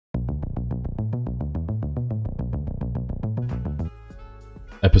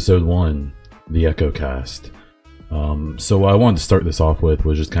Episode 1, the Echo Cast. So what I wanted to start this off with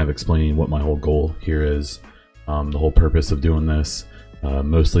was just kind of explaining what my whole goal here is. The whole purpose of doing this,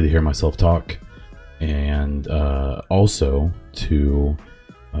 mostly to hear myself talk, and also to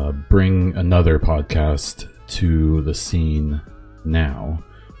bring another podcast to the scene now,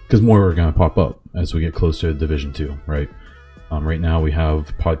 because more are going to pop up as we get closer to Division 2, right? Right now we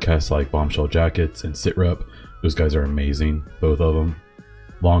have podcasts like Bombshell Jackets and SitRep. Those guys are amazing, both of them.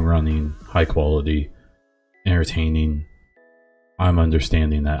 Long running, high quality, entertaining. I'm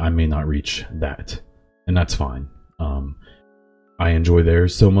understanding that I may not reach that, and that's fine. I enjoy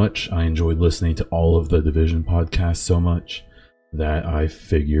theirs so much. I enjoyed listening to all of the Division podcasts so much that I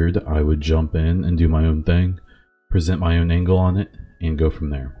figured I would jump in and do my own thing, present my own angle on it, and go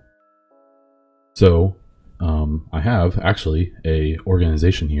from there. So I have actually a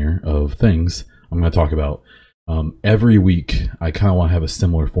organization here of things I'm going to talk about. Every week I kind of want to have a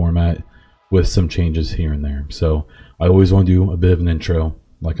similar format with some changes here and there. So I always want to do a bit of an intro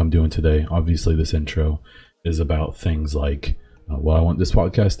like I'm doing today. Obviously this intro is about things like what I want this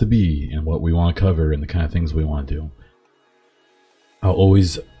podcast to be and what we want to cover and the kind of things we want to do. I'll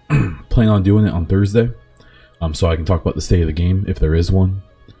always plan on doing it on Thursday, so I can talk about the state of the game if there is one,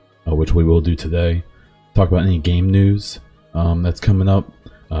 which we will do today. Talk about any game news that's coming up,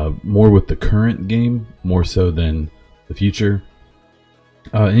 more with the current game, more so than the future.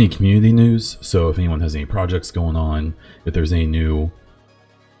 Any community news, so if anyone has any projects going on, if there's any new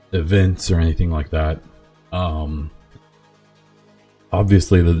events or anything like that.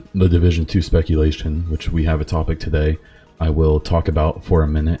 Obviously the Division 2 speculation, which we have a topic today, I will talk about for a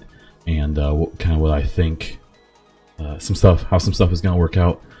minute, and kind of what I think, how some stuff is going to work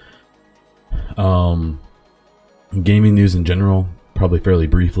out. Gaming news in general, probably fairly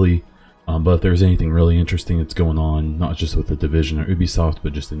briefly, but if there's anything really interesting that's going on, not just with the Division or Ubisoft,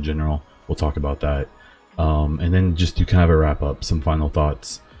 but just in general, we'll talk about that. And then just do kind of a wrap up, some final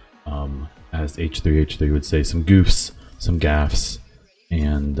thoughts, as H3H3 would say, some goofs, some gaffes,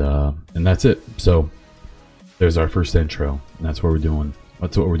 and that's it. So there's our first intro, and that's what we're doing.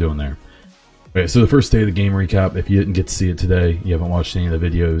 That's what we're doing there. Okay, so the first day of the game recap. If you didn't get to see it today, you haven't watched any of the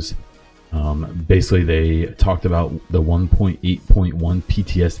videos. Basically, they talked about the 1.8.1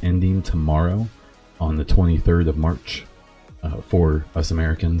 PTS ending tomorrow on the 23rd of March for us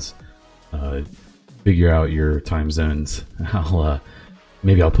Americans. Figure out your time zones.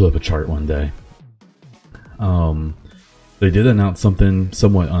 Maybe I'll put up a chart one day. They did announce something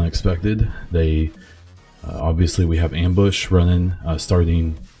somewhat unexpected. They obviously we have Ambush running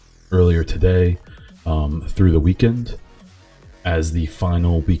starting earlier today through the weekend as the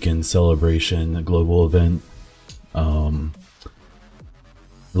final weekend celebration global event. The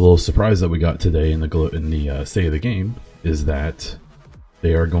little surprise that we got today in the state of the game is that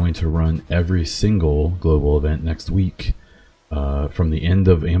they are going to run every single global event next week from the end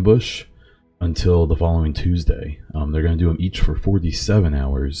of Ambush until the following Tuesday. They're going to do them each for 47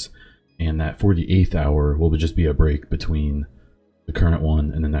 hours, and that 48th hour will just be a break between the current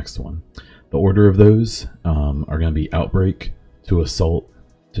one and the next one. The order of those are going to be Outbreak, to Assault,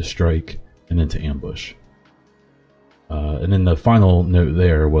 to Strike, and then to Ambush. And then the final note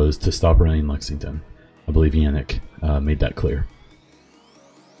there was to stop running Lexington. I believe Yannick made that clear.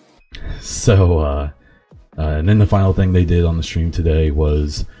 So, and then the final thing they did on the stream today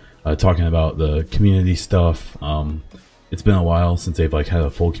was talking about the community stuff. It's been a while since they've had a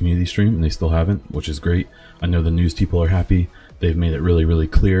full community stream, and they still haven't, which is great. I know the news people are happy. They've made it really, really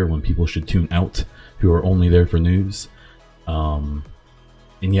clear when people should tune out, who are only there for news.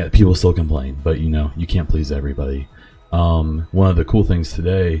 And yet people still complain, but you can't please everybody. One of the cool things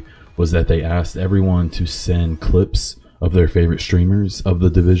today was that they asked everyone to send clips of their favorite streamers of the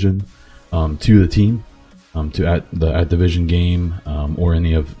Division to the team, to at Division game, or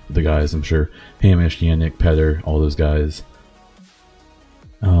any of the guys. I'm sure Hamish, Yannick, Petter, all those guys.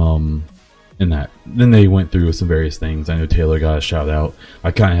 And that then they went through some various things. I know Taylor got a shout out. I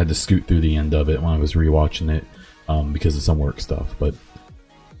kind of had to scoot through the end of it when I was rewatching it because of some work stuff. But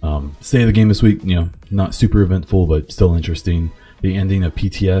state of the game this week, not super eventful, but still interesting. The ending of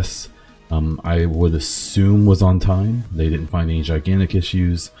PTS, I would assume was on time. They didn't find any gigantic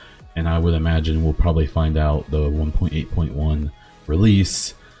issues, and I would imagine we'll probably find out the 1.8.1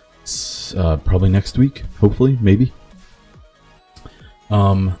 release probably next week, hopefully, maybe.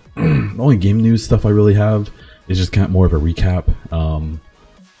 The only game news stuff I really have is just kind of more of a recap.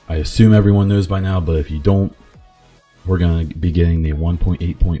 I assume everyone knows by now, but if you don't, we're going to be getting the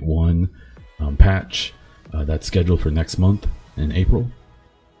 1.8.1 patch that's scheduled for next month in April.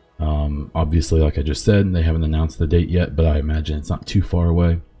 Obviously, like I just said, they haven't announced the date yet, but I imagine it's not too far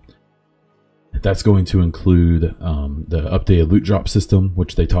away. That's going to include the updated loot drop system,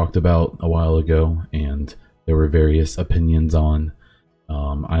 which they talked about a while ago, and there were various opinions on.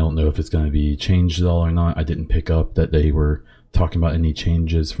 I don't know if it's going to be changed at all or not. I didn't pick up that they were talking about any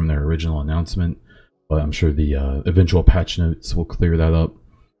changes from their original announcement, but I'm sure the eventual patch notes will clear that up.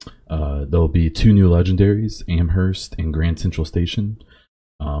 There'll be 2 new legendaries, Amherst and Grand Central Station.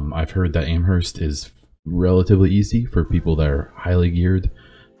 I've heard that Amherst is relatively easy for people that are highly geared,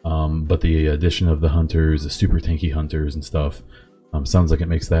 but the addition of the hunters, the super tanky hunters and stuff, sounds like it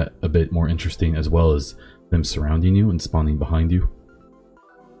makes that a bit more interesting, as well as them surrounding you and spawning behind you.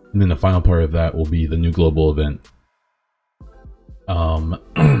 And then the final part of that will be the new global event.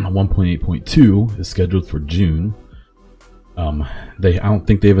 1.8.2 is scheduled for June. I don't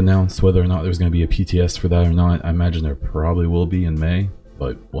think they've announced whether or not there's going to be a PTS for that or not. I imagine there probably will be in May,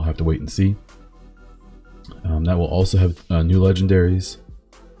 but we'll have to wait and see. That will also have new legendaries.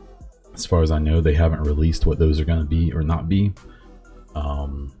 As far as I know, they haven't released what those are going to be or not be.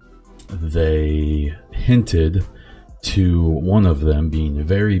 They hinted to one of them being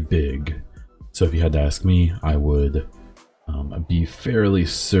very big. So if you had to ask me, I would be fairly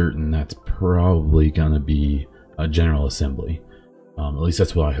certain that's probably going to be a General Assembly. At least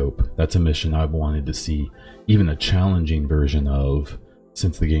that's what I hope. That's a mission I've wanted to see, even a challenging version of,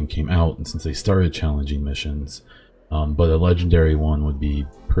 since the game came out and since they started challenging missions. But a legendary one would be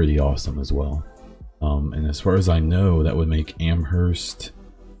pretty awesome as well. And as far as I know, that would make Amherst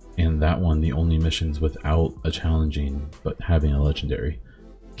and that one the only missions without a challenging but having a legendary.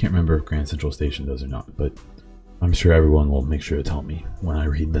 Can't remember if Grand Central Station does or not, but I'm sure everyone will make sure to tell me when I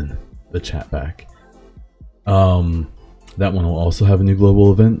read the chat back. That one will also have a new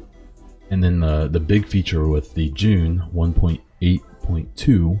global event. And then the big feature with the June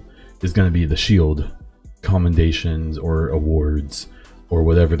 1.8.2 is going to be the shield commendations or awards or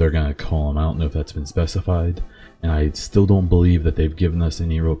whatever they're going to call them. I don't know if that's been specified, and I still don't believe that they've given us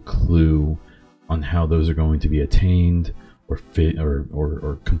any real clue on how those are going to be attained or fit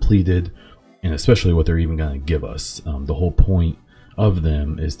or completed, and especially what they're even going to give us. The whole point of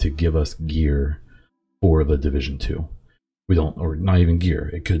them is to give us gear for the Division 2. We don't, or not even gear.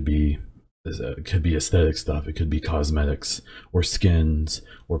 It could be aesthetic stuff. It could be cosmetics or skins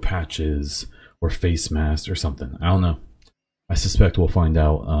or patches or face masks or something. I don't know. I suspect we'll find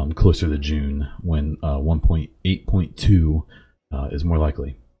out closer to June when 1.8.2 is more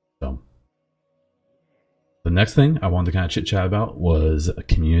likely. So the next thing I wanted to kind of chit chat about was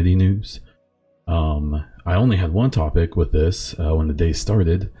community news. I only had one topic with this when the day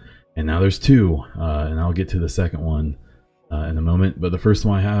started, and now there's 2, and I'll get to the second one in a moment. But the first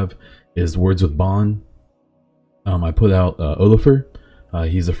one I have is Words with Bond. I put out Olifer.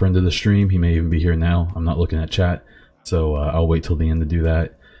 He's a friend of the stream. He may even be here now. I'm not looking at chat, so I'll wait till the end to do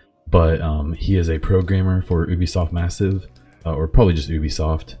that. But he is a programmer for Ubisoft Massive, or probably just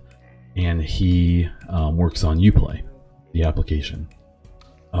Ubisoft, and he works on Uplay, the application.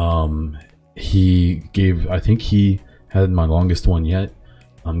 He gave, I think he had my longest one yet.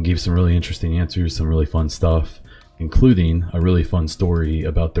 Gave some really interesting answers, some really fun stuff, including a really fun story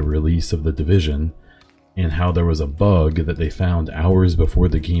about the release of The Division and how there was a bug that they found hours before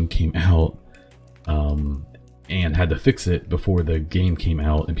the game came out, and had to fix it before the game came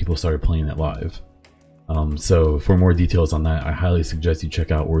out and people started playing it live. So for more details on that, I highly suggest you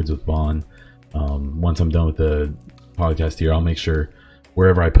check out Words with Bond. Once I'm done with the podcast here, I'll make sure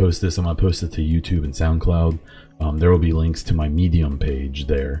wherever I post this, I'm going to post it to YouTube and SoundCloud. There will be links to my Medium page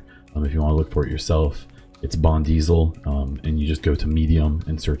there. If you want to look for it yourself, it's Bond Diesel, and you just go to Medium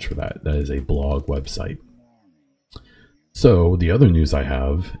and search for that. That is a blog website. So the other news I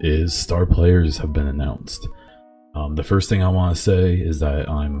have is Star Players have been announced. The first thing I want to say is that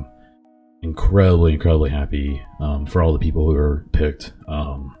I'm incredibly happy for all the people who are picked.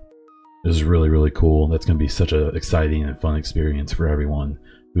 This is really cool. That's going to be such an exciting and fun experience for everyone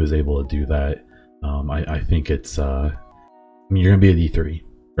who is able to do that. I think it's, I mean, you're going to be at E3,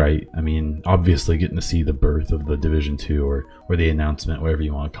 right? I mean, obviously getting to see the birth of the Division 2 or the announcement, whatever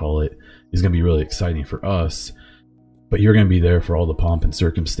you want to call it, is going to be really exciting for us. But you're going to be there for all the pomp and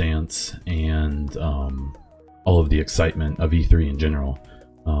circumstance and all of the excitement of E3 in general.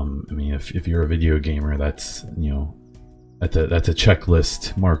 I mean, if you're a video gamer, that's, you know, that's a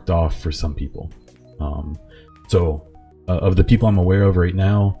checklist marked off for some people. Of the people I'm aware of right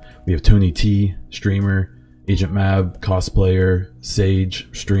now, we have Tony T, streamer, Agent Mab, cosplayer, Sage,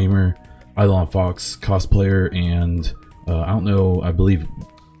 streamer, Eidolon Fox, cosplayer, and I don't know, I believe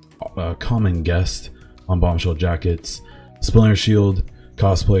a common guest on Bombshell Jackets, Splinter Shield,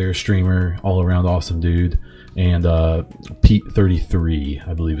 cosplayer, streamer, all around awesome dude. And Pete33,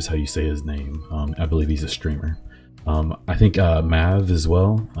 I believe is how you say his name. I believe he's a streamer. I think Mav as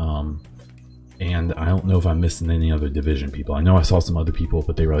well. And I don't know if I'm missing any other Division people. I know I saw some other people,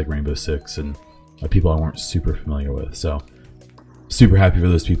 but they were like Rainbow Six and people I weren't super familiar with. So super happy for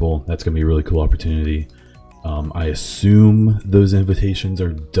those people. That's gonna be a really cool opportunity. I assume those invitations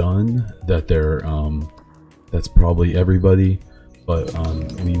are done, that they're that's probably everybody, but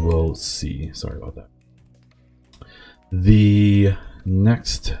we will see. Sorry about that. The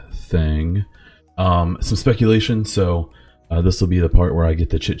next thing, some speculation. So this will be the part where I get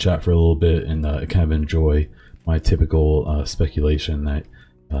to chit chat for a little bit and kind of enjoy my typical speculation that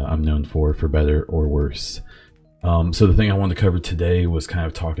I'm known for better or worse. So the thing I wanted to cover today was kind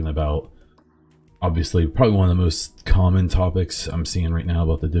of talking about, obviously, probably one of the most common topics I'm seeing right now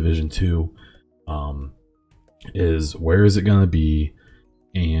about the Division 2 is where is it going to be,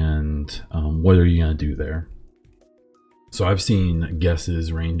 and what are you going to do there? So I've seen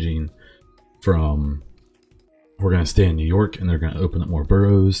guesses ranging from we're going to stay in New York and they're going to open up more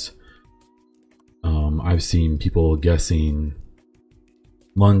boroughs. I've seen people guessing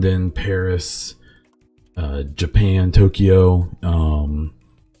London, Paris, Japan, Tokyo,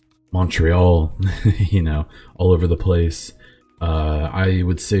 Montreal, you know, all over the place. I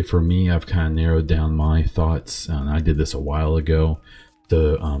would say for me, I've kind of narrowed down my thoughts, and I did this a while ago,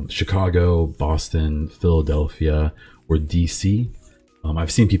 to Chicago, Boston, Philadelphia, or DC.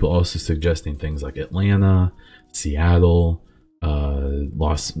 I've seen people also suggesting things like Atlanta, Seattle,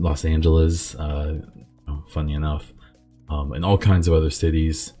 Los Angeles, funny enough, and all kinds of other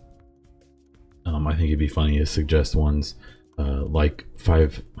cities. I think it'd be funny to suggest ones like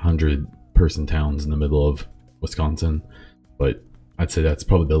 500 person towns in the middle of Wisconsin, but I'd say that's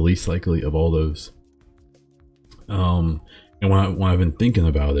probably the least likely of all those. And when I've been thinking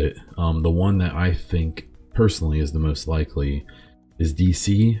about it, the one that I think personally is the most likely is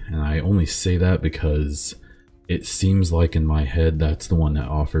DC, and I only say that because it seems like in my head that's the one that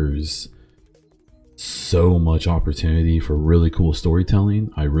offers so much opportunity for really cool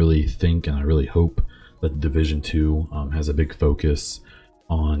storytelling. I really think and I really hope that Division 2 has a big focus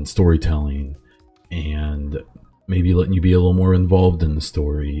on storytelling and maybe letting you be a little more involved in the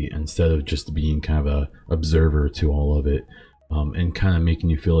story instead of just being kind of a observer to all of it, and kind of making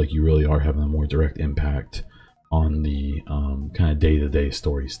you feel like you really are having a more direct impact on the kind of day-to-day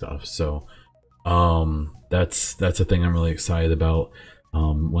story stuff. So that's a thing I'm really excited about.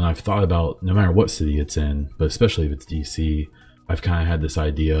 When I've thought about, no matter what city it's in, but especially if it's DC, I've kind of had this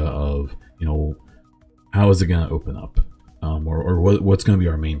idea of, you know, how is it going to open up, or what's going to be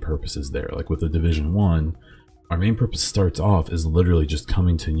our main purposes there. Like with the Division 1, our main purpose starts off is literally just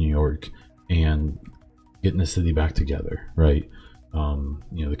coming to New York and getting the city back together, right? You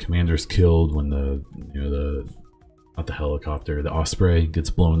know, the commander's killed when not the helicopter, the Osprey gets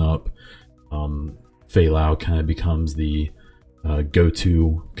blown up. Fei Lao kind of becomes the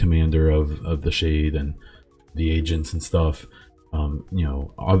go-to commander of the Shade and the agents and stuff. You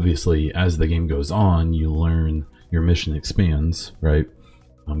know, obviously as the game goes on, you learn your mission expands, right?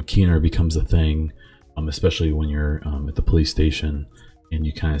 Keener becomes a thing, especially when you're at the police station and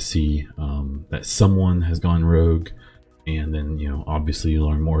you kind of see that someone has gone rogue, and then, you know, obviously you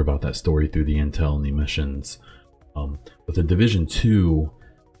learn more about that story through the intel and the missions. With the Division 2,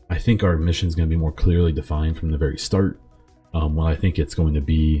 I think our mission is going to be more clearly defined from the very start. What I think it's going to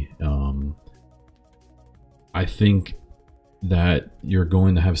be, I think that you're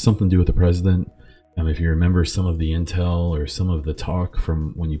going to have something to do with the president. If you remember some of the intel or some of the talk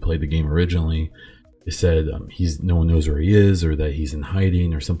from when you played the game originally, it said no one knows where he is, or that he's in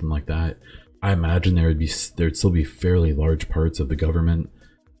hiding or something like that. I imagine there'd still be fairly large parts of the government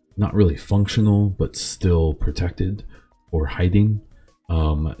not really functional, but still protected or hiding.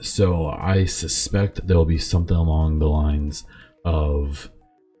 So I suspect there'll be something along the lines of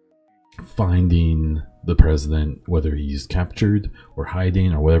finding the president, whether he's captured or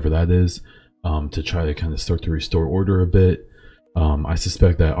hiding or whatever that is, to try to kind of start to restore order a bit. I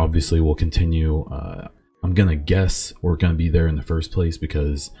suspect that obviously we'll continue. I'm gonna guess we're gonna be there in the first place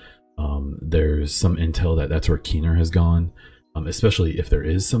because there's some intel that's where Keener has gone, especially if there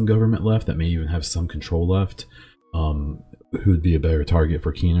is some government left that may even have some control left. Who would be a better target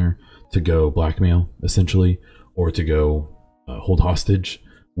for Keener to go blackmail, essentially, or to go hold hostage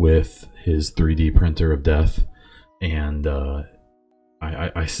with his 3D printer of death? And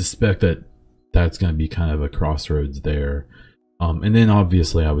I suspect that that's going to be kind of a crossroads there. And then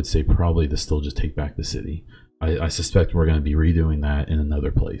obviously I would say probably to still just take back the city. I suspect we're going to be redoing that in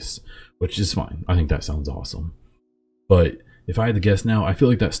another place, which is fine. I think that sounds awesome. But if I had to guess now, I feel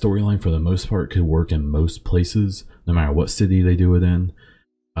like that storyline for the most part could work in most places, no matter what city they do it in.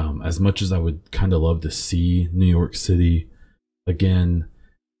 As much as I would kind of love to see New York City again,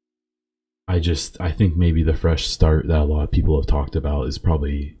 I think maybe the fresh start that a lot of people have talked about is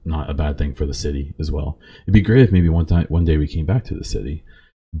probably not a bad thing for the city as well. It'd be great if maybe one day we came back to the city,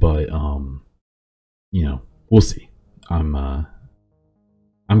 but you know, we'll see. I'm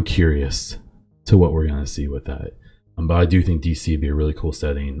curious to what we're gonna see with that. But I do think DC would be a really cool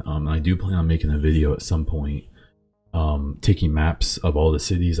setting. And I do plan on making a video at some point, taking maps of all the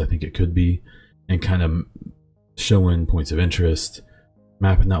cities I think it could be, and kind of showing points of interest,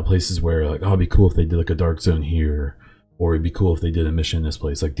 mapping out places where like, oh, it'd be cool if they did like a dark zone here, or it'd be cool if they did a mission in this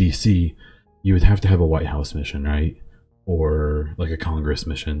place. Like DC, you would have to have a White House mission, right? Or like a Congress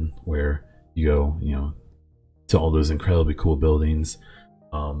mission where you go, you know, to all those incredibly cool buildings.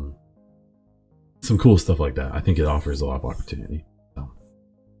 Some cool stuff like that. I think it offers a lot of opportunity. So.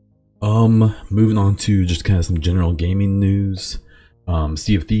 Moving on to just kind of some general gaming news.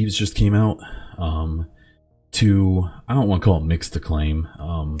 Sea of Thieves just came out. I don't want to call it mixed acclaim.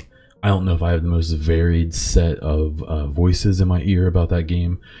 I don't know if I have the most varied set of voices in my ear about that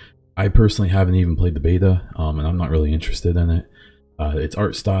game. I personally haven't even played the beta, and I'm not really interested in it. Its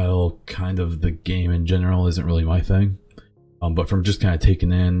art style, kind of the game in general, isn't really my thing. But from just kind of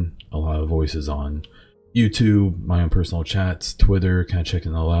taking in a lot of voices on YouTube, my own personal chats, Twitter, kind of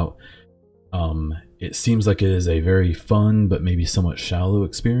checking it all out, it seems like it is a very fun but maybe somewhat shallow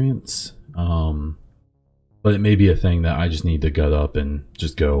experience. But it may be a thing that I just need to gut up and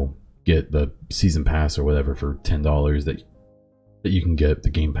just go get the season pass or whatever for $10 that you can get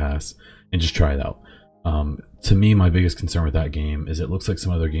the Game Pass and just try it out. To me, my biggest concern with that game is it looks like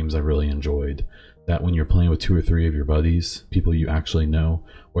some other games I've really enjoyed, that when you're playing with 2 or 3 of your buddies, people you actually know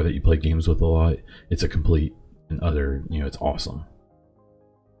or that you play games with a lot, it's a complete and utter, you know, it's awesome.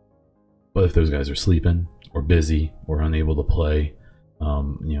 But if those guys are sleeping or busy or unable to play,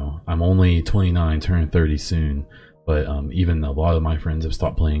 you know, I'm only 29, turning 30 soon, but even a lot of my friends have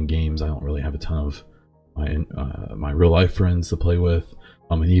stopped playing games. I don't really have a ton of my real life friends to play with,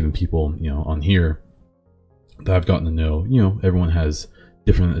 and even people, you know, on here that I've gotten to know. You know, everyone has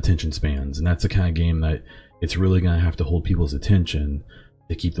different attention spans, and that's the kind of game that it's really going to have to hold people's attention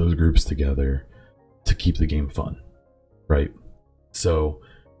to keep those groups together, to keep the game fun, right? So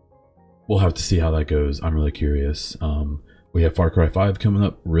we'll have to see how that goes. I'm really curious. We have Far Cry 5 coming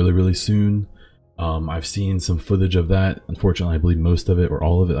up really soon. I've seen some footage of that. Unfortunately, I believe most of it or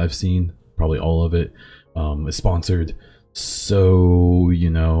all of it I've seen, probably all of it, is sponsored. So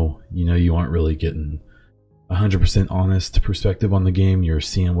you aren't really getting 100% honest perspective on the game. You're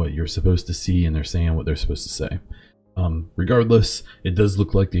seeing what you're supposed to see, and they're saying what they're supposed to say. Regardless, it does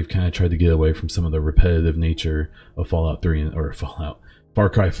look like they've kind of tried to get away from some of the repetitive nature of Far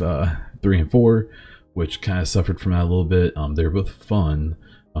Cry 3 and 4, which kind of suffered from that a little bit. They were both fun.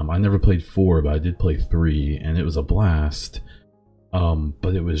 I never played 4, but I did play 3, and it was a blast.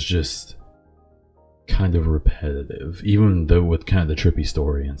 But it was just kind of repetitive, even though with kind of the trippy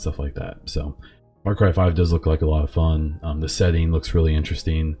story and stuff like that. So Far Cry 5 does look like a lot of fun. The setting looks really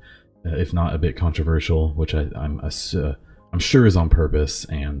interesting, if not a bit controversial, which I'm sure is on purpose,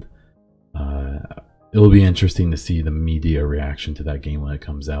 and it'll be interesting to see the media reaction to that game when it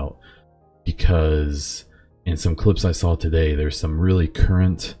comes out, because in some clips I saw today, there's some really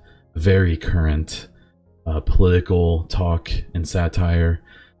current, very current political talk and satire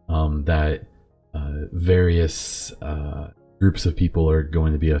that various groups of people are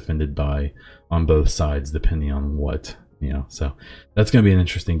going to be offended by on both sides, depending on what, you know. So that's going to be an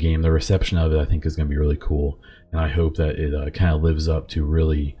interesting game. The reception of it, I think, is going to be really cool, and I hope that it kind of lives up to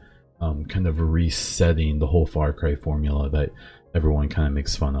really kind of resetting the whole Far Cry formula that everyone kind of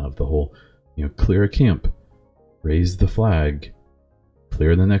makes fun of. The whole, you know, clear a camp, raise the flag,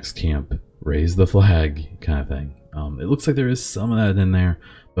 clear the next camp, raise the flag kind of thing. It looks like there is some of that in there,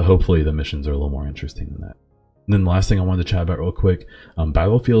 but hopefully the missions are a little more interesting than that. And then the last thing I wanted to chat about real quick,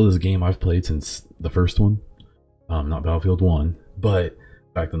 Battlefield is a game I've played since the first one. Not Battlefield 1, but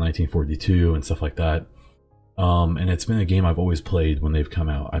back to 1942 and stuff like that. And it's been a game I've always played when they've come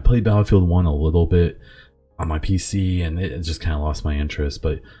out. I played Battlefield 1 a little bit on my PC, and it just kind of lost my interest,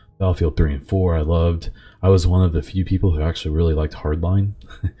 but Battlefield 3 and 4 I loved. I was one of the few people who actually really liked Hardline.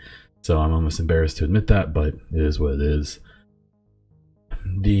 So I'm almost embarrassed to admit that, but it is what it is.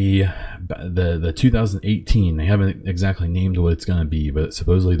 The 2018, they haven't exactly named what it's going to be, but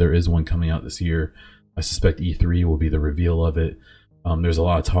supposedly there is one coming out this year. I suspect E3 will be the reveal of it. There's a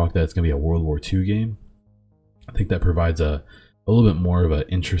lot of talk that it's going to be a World War II game. I think that provides a little bit more of an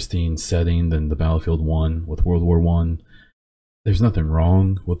interesting setting than the Battlefield 1 with World War I. there's nothing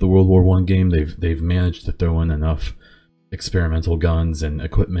wrong with the World War I game. They've managed to throw in enough experimental guns and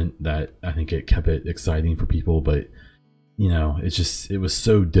equipment that I think it kept it exciting for people, but you know, it was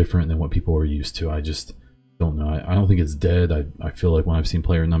so different than what people were used to. I just don't know. I don't think it's dead. I feel like when I've seen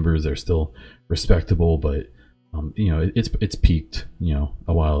player numbers, they're still respectable, but you know, it's peaked, you know,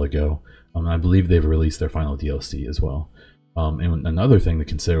 a while ago. I believe they've released their final DLC as well. And another thing to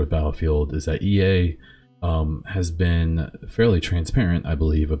consider with Battlefield is that EA has been fairly transparent, I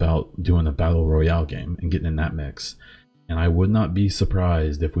believe, about doing a battle royale game and getting in that mix. And I would not be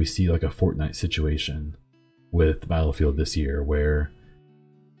surprised if we see like a Fortnite situation with Battlefield this year, where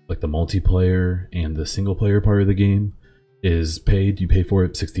like the multiplayer and the single player part of the game is paid. You pay for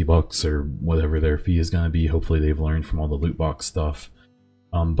it, $60 or whatever their fee is going to be. Hopefully they've learned from all the loot box stuff.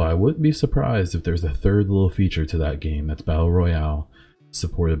 But I wouldn't be surprised if there's a third little feature to that game that's Battle Royale,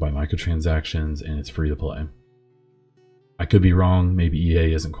 supported by microtransactions, and it's free to play. I could be wrong. Maybe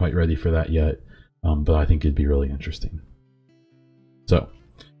EA isn't quite ready for that yet, but I think it'd be really interesting. So,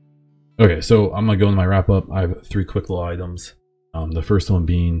 okay, so I'm going to go into my wrap up. I have 3 quick little items. The first one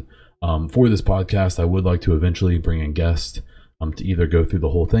being, for this podcast, I would like to eventually bring in guests to either go through the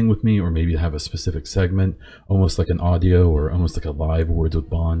whole thing with me, or maybe have a specific segment, almost like an audio or almost like a live Words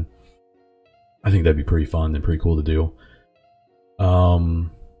with Bond. I think that'd be pretty fun and pretty cool to do.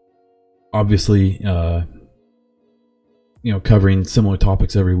 Obviously, you know, covering similar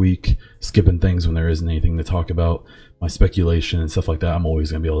topics every week, skipping things when there isn't anything to talk about, my speculation and stuff like that, I'm always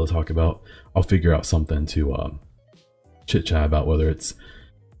going to be able to talk about. I'll figure out something to chit-chat about, whether it's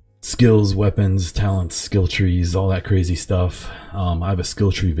skills, weapons, talents, skill trees, all that crazy stuff. I have a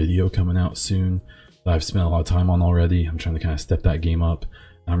skill tree video coming out soon that I've spent a lot of time on already. I'm trying to kind of step that game up.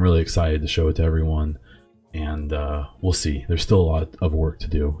 I'm really excited to show it to everyone, and we'll see. There's still a lot of work to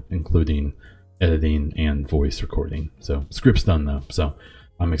do, including editing and voice recording. So script's done though, so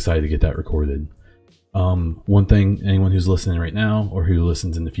I'm excited to get that recorded. One thing, anyone who's listening right now or who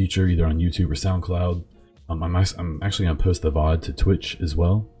listens in the future, either on YouTube or SoundCloud, I'm actually going to post the VOD to Twitch as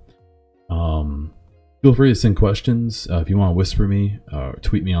well. Feel free to send questions if you want to whisper me,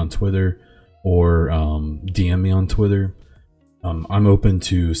 tweet me on Twitter, or DM me on Twitter. I'm open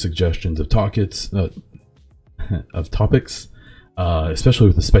to suggestions of topics, especially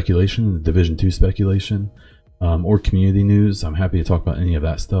with the speculation, the Division 2 speculation, or community news. I'm happy to talk about any of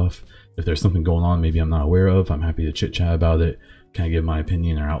that stuff. If there's something going on maybe I'm not aware of, I'm happy to chit chat about it, kind of give my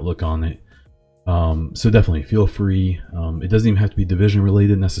opinion or outlook on it. So definitely feel free. It doesn't even have to be Division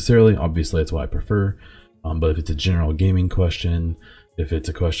related necessarily. Obviously that's what I prefer. But if it's a general gaming question, if it's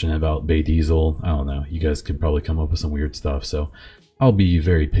a question about Bay Diesel, I don't know, you guys could probably come up with some weird stuff. So I'll be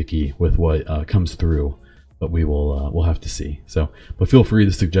very picky with what comes through, but we'll have to see. So, but feel free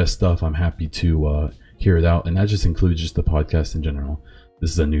to suggest stuff. I'm happy to hear it out, and that just includes just the podcast in general. This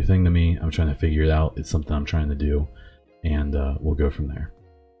is a new thing to me. I'm trying to figure it out. It's something I'm trying to do, and we'll go from there.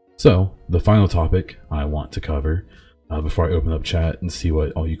 So the final topic I want to cover before I open up chat and see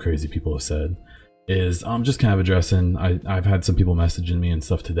what all you crazy people have said is I'm just kind of addressing, I've had some people messaging me and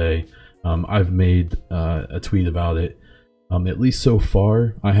stuff today. I've made a tweet about it. At least so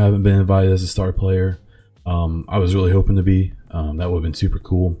far, I haven't been invited as a star player. I was really hoping to be. That would have been super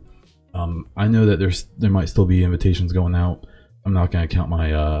cool. I know that there might still be invitations going out. I'm not going to count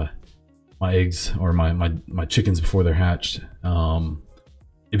my my eggs or my chickens before they're hatched.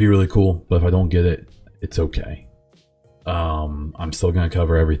 It'd be really cool, but if I don't get it, it's okay. I'm still going to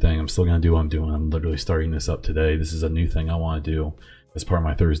cover everything. I'm still going to do what I'm doing. I'm literally starting this up today. This is a new thing I want to do as part of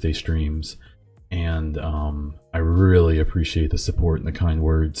my Thursday streams. And I really appreciate the support and the kind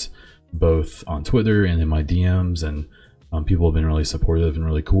words, both on Twitter and in my DMs. And people have been really supportive and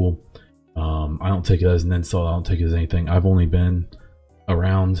really cool. I don't take it as an insult. I don't take it as anything. I've only been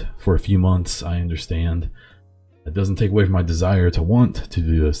around for a few months. I understand. It doesn't take away from my desire to want to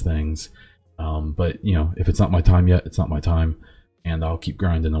do those things. But, you know, if it's not my time yet, it's not my time. And I'll keep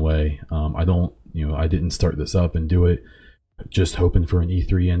grinding away. I didn't start this up and do it just hoping for an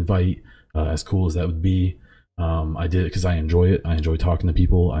E3 invite. As cool as that would be. I did it because I enjoy it. I enjoy talking to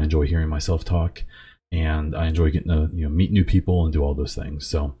people. I enjoy hearing myself talk. And I enjoy getting to meet new people and do all those things.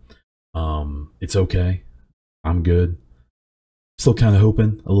 So it's okay. I'm good. Still kind of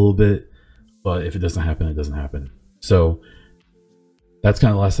hoping a little bit. But if it doesn't happen, it doesn't happen. So that's kind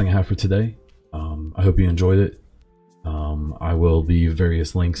of the last thing I have for today. I hope you enjoyed it. I will leave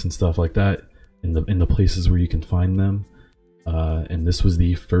various links and stuff like that in the places where you can find them. And this was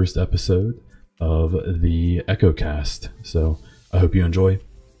the first episode of the EchoCast. So I hope you enjoy,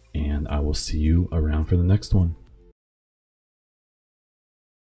 and I will see you around for the next one.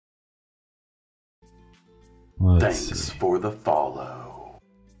 Thanks for the follow.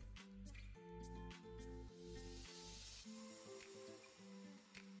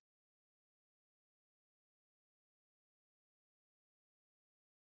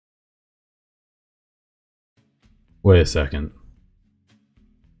 Wait a second.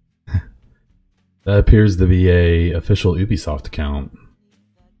 That appears to be a official Ubisoft account.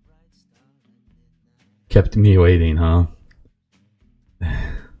 Kept me waiting, huh?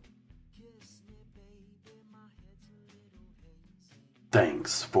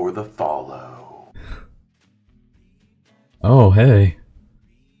 Thanks for the follow. Oh, hey.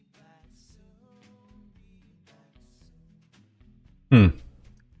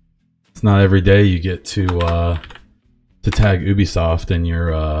 It's not every day you get to tag Ubisoft in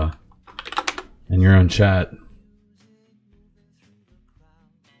your own chat.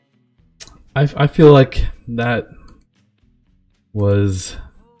 I feel like that was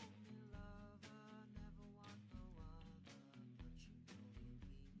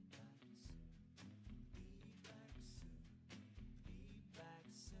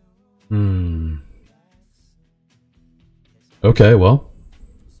okay, well,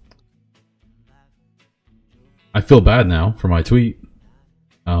 I feel bad now for my tweet.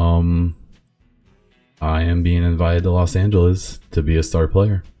 I am being invited to Los Angeles to be a star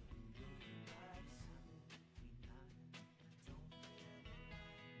player.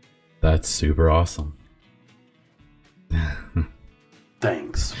 That's super awesome.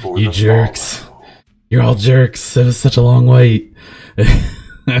 Thanks for you the jerks. Follow. You're all jerks. It was such a long wait.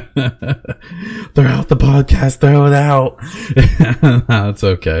 Throw out the podcast. Throw it out. No, it's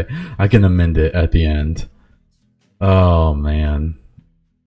okay. I can amend it at the end. Oh, man.